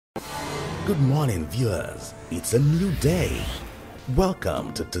Good morning, viewers. It's a new day.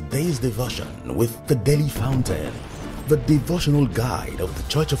 Welcome to today's devotion with the Daily Fountain, the devotional guide of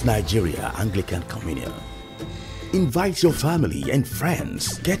the Church of Nigeria Anglican Communion. Invite your family and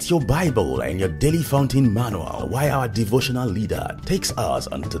friends. Get your Bible and your Daily Fountain manual while our devotional leader takes us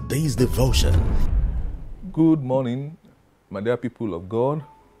on today's devotion. Good morning, my dear people of God.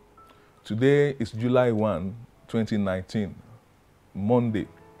 Today is July 1, 2019, Monday.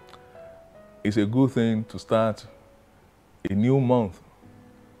 It's a good thing to start a new month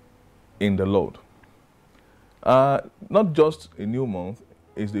in the Lord. Not just a new month,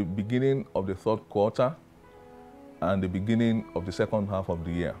 it's the beginning of the third quarter and the beginning of the second half of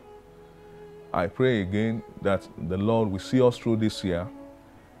the year. I pray again that the Lord will see us through this year.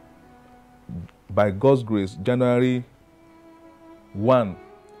 By God's grace, January 1,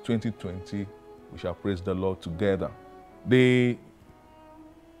 2020, we shall praise the Lord together. The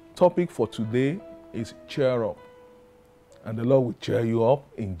topic for today is cheer up, and the Lord will cheer you up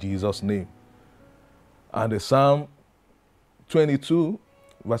in Jesus' name. And the Psalm 22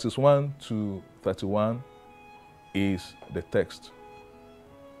 verses 1 to 31 is the text.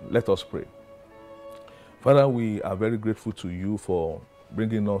 Let us pray. Father, we are very grateful to you for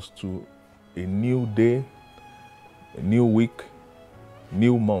bringing us to a new day, a new week,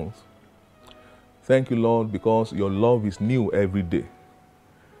 new month. Thank you, Lord, because your love is new every day.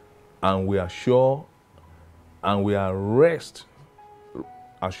 And we are sure and we are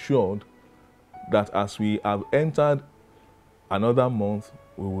assured that as we have entered another month,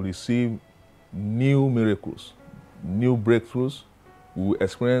 we will receive new miracles, new breakthroughs. We will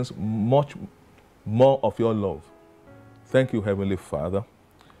experience much more of your love. Thank you, Heavenly Father.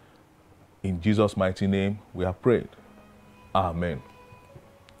 In Jesus' mighty name, we have prayed. Amen.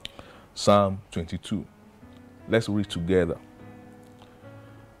 Psalm 22. Let's read together.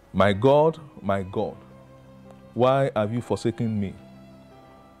 My God, why have you forsaken me?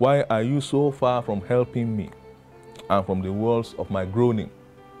 Why are you so far from helping me and from the words of my groaning?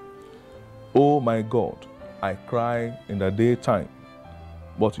 Oh my God, I cry in the daytime,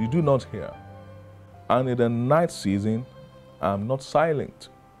 but you do not hear. And in the night season, I am not silent.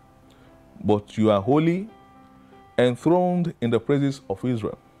 But you are holy, enthroned in the praises of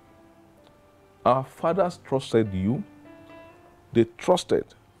Israel. Our fathers trusted you. They trusted,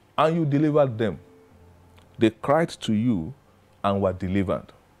 and you delivered them. They cried to you and were delivered.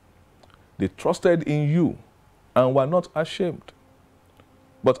 They trusted in you and were not ashamed.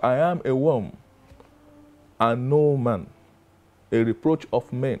 But I am a worm and no man, a reproach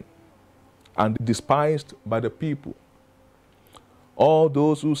of men, and despised by the people. All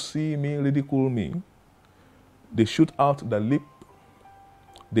those who see me ridicule me. They shoot out the lip.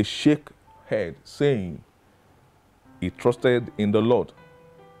 They shake head, saying, he trusted in the Lord.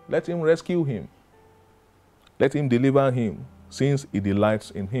 Let him rescue him. Let him deliver him, since he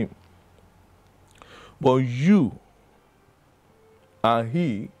delights in him. But you are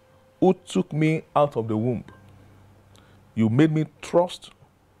he who took me out of the womb. You made me trust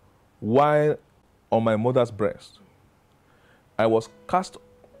while on my mother's breast. I was cast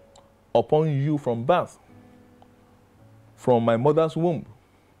upon you from birth. From my mother's womb,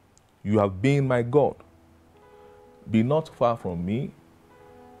 you have been my God. Be not far from me,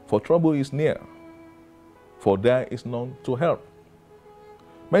 for trouble is near, for there is none to help.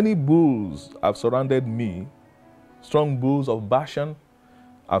 Many bulls have surrounded me, strong bulls of Bashan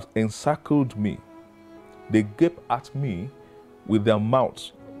have encircled me. They gape at me with their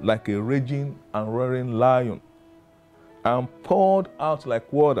mouths like a raging and roaring lion. I am poured out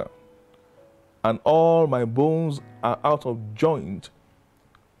like water, and all my bones are out of joint.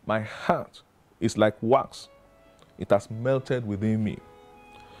 My heart is like wax. It has melted within me.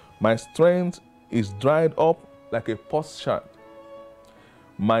 My strength is dried up like a potsherd.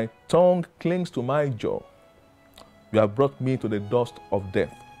 My tongue clings to my jaw. You have brought me to the dust of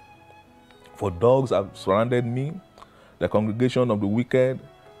death. For dogs have surrounded me. The congregation of the wicked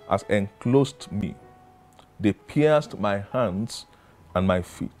has enclosed me. They pierced my hands and my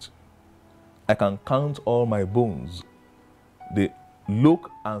feet. I can count all my bones. They look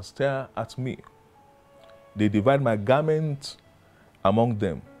and stare at me. They divide my garments among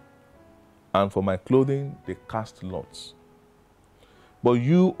them, and for my clothing they cast lots. But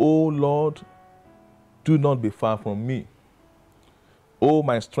you, O Lord, do not be far from me. O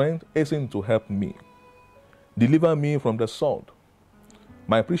my strength, hasten to help me. Deliver me from the sword,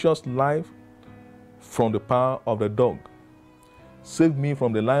 my precious life from the power of the dog. Save me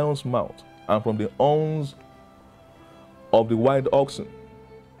from the lion's mouth and from the horns of the wild oxen.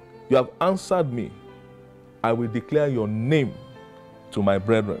 You have answered me. I will declare your name. to my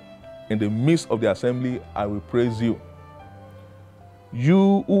brethren. In the midst of the assembly, I will praise you.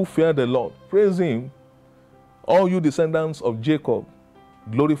 You who fear the Lord, praise him. All you descendants of Jacob,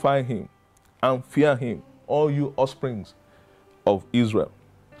 glorify him and fear him, all you offsprings of Israel.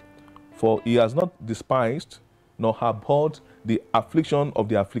 For he has not despised nor abhorred the affliction of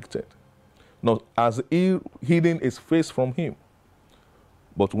the afflicted, nor has he hidden his face from him.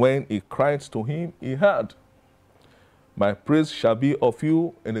 But when he cried to him, he heard. My praise shall be of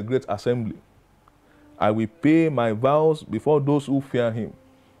you in the great assembly. I will pay my vows before those who fear him.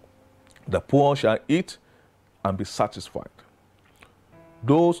 The poor shall eat and be satisfied.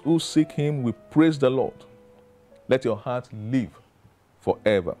 Those who seek him will praise the Lord. Let your heart live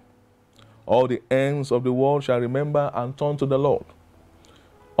forever. All the ends of the world shall remember and turn to the Lord.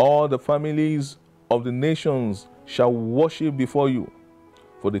 All the families of the nations shall worship before you.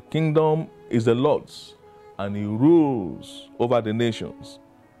 For the kingdom is the Lord's, and he rules over the nations.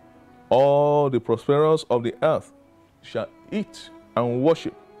 All the prosperous of the earth shall eat and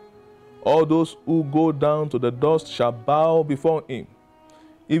worship. All those who go down to the dust shall bow before him,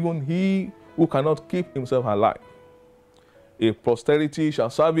 even he who cannot keep himself alive. A posterity shall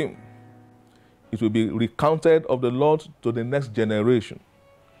serve him. It will be recounted of the Lord to the next generation.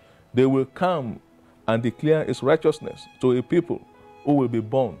 They will come and declare his righteousness to a people who will be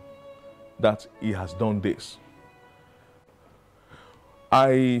born, that he has done this.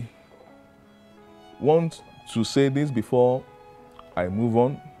 I want to say this before I move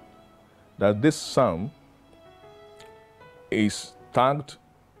on, that this psalm is tagged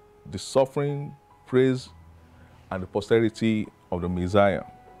the suffering, praise, and the posterity of the Messiah.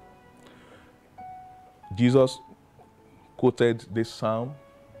 Jesus quoted this psalm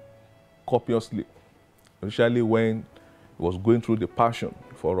copiously, especially when he was going through the passion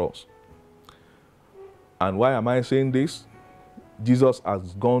for us. And why am I saying this? Jesus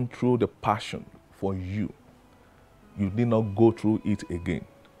has gone through the passion for you. You did not go through it again.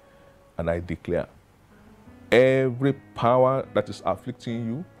 And I declare, every power that is afflicting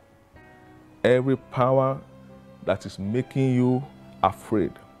you, every power that is making you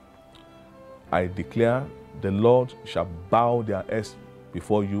afraid, I declare the Lord shall bow their heads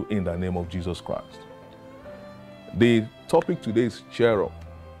before you in the name of Jesus Christ. The topic today is cheer up.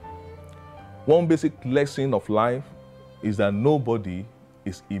 One basic lesson of life is that nobody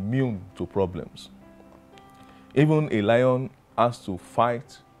is immune to problems. Even a lion has to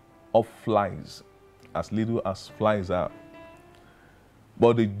fight off flies, as little as flies are.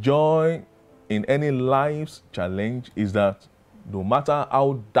 But the joy in any life's challenge is that no matter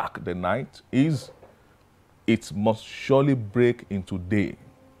how dark the night is, it must surely break into day.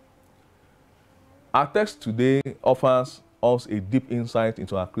 Our text today offers us a deep insight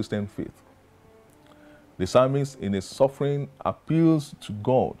into our Christian faith. The psalmist in his suffering appeals to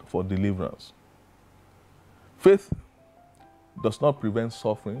God for deliverance. Faith does not prevent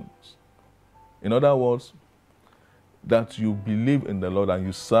sufferings. In other words, that you believe in the Lord and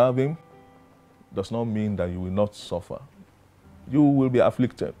you serve him does not mean that you will not suffer. You will be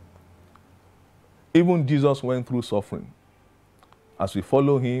afflicted. Even Jesus went through suffering. As we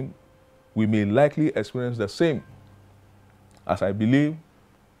follow him, we may likely experience the same, as I believe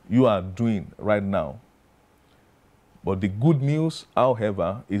you are doing right now. But the good news,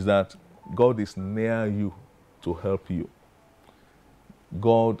 however, is that God is near you to help you.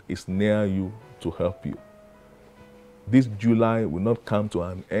 God is near you to help you. This July will not come to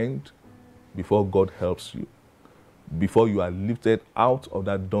an end before God helps you, before you are lifted out of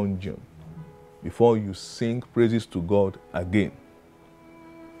that dungeon, before you sing praises to God again.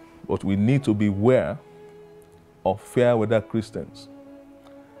 But we need to beware of fair weather Christians.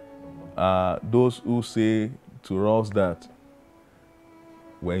 Those who say to us that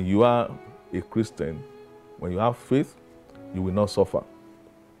when you are a Christian, when you have faith, you will not suffer.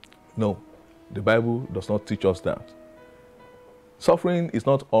 No, the Bible does not teach us that. Suffering is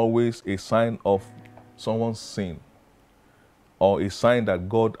not always a sign of someone's sin or a sign that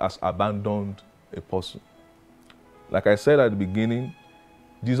God has abandoned a person. Like I said at the beginning,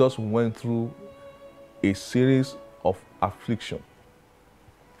 Jesus went through a series of affliction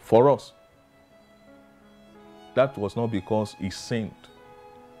for us. That was not because he sinned,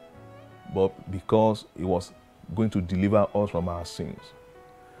 but because he was going to deliver us from our sins.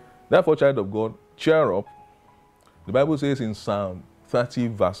 Therefore, child of God, cheer up. The Bible says in Psalm 30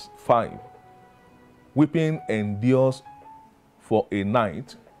 verse 5, weeping endures for a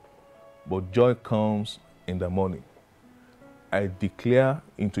night, but joy comes in the morning. I declare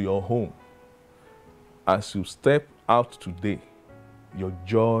into your home, as you step out today, your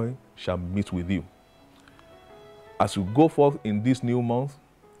joy shall meet with you. As you go forth in this new month,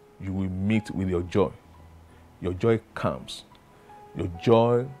 you will meet with your joy. Your joy comes. Your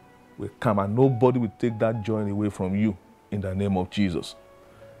joy will come, and nobody will take that joy away from you in the name of Jesus.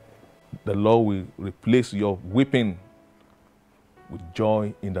 The Lord will replace your weeping with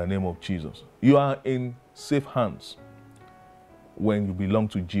joy in the name of Jesus. You are in safe hands when you belong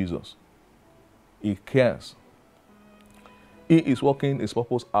to Jesus. He cares. He is working his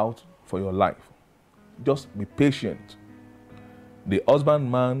purpose out for your life. Just be patient. The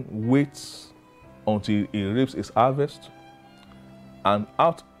husbandman waits until he reaps his harvest, and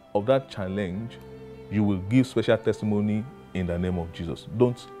out of that challenge, you will give special testimony in the name of Jesus.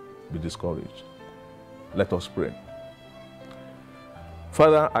 Don't be discouraged. Let us pray.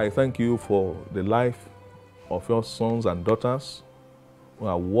 Father, I thank you for the life of your sons and daughters who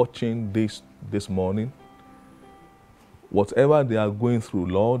are watching this morning. Whatever they are going through,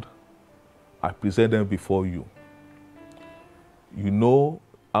 Lord, I present them before you. You know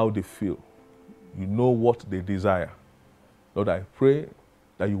how they feel. You know what they desire. Lord, I pray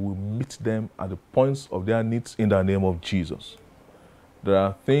that you will meet them at the points of their needs in the name of Jesus. There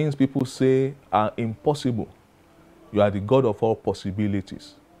are things people say are impossible. You are the God of all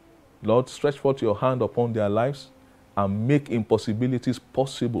possibilities. Lord, stretch forth your hand upon their lives and make impossibilities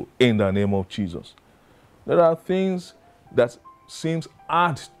possible in the name of Jesus. There are things that seems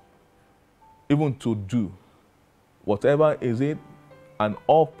hard even to do. Whatever is it, an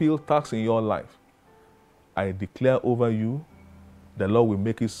uphill task in your life, I declare over you, the Lord will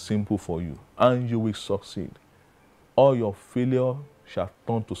make it simple for you, and you will succeed. All your failure shall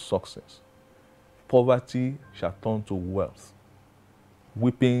turn to success. Poverty shall turn to wealth.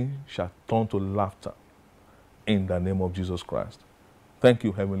 Weeping shall turn to laughter. In the name of Jesus Christ. Thank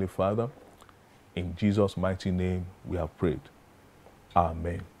you, Heavenly Father. In Jesus' mighty name we have prayed.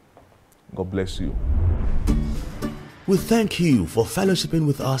 Amen. God bless you. We thank you for fellowshipping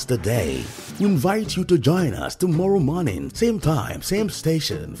with us today. We invite you to join us tomorrow morning, same time, same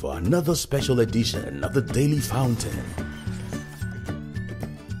station, for another special edition of the Daily Fountain.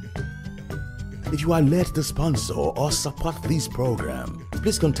 If you are led to sponsor or support this program,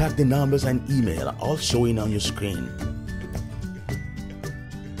 please contact the numbers and email all showing on your screen.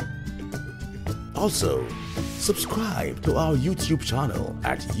 Also, subscribe to our YouTube channel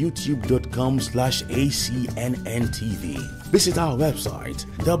at youtube.com/ACNNTV. Visit our website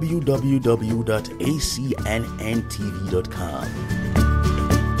www.acnntv.com.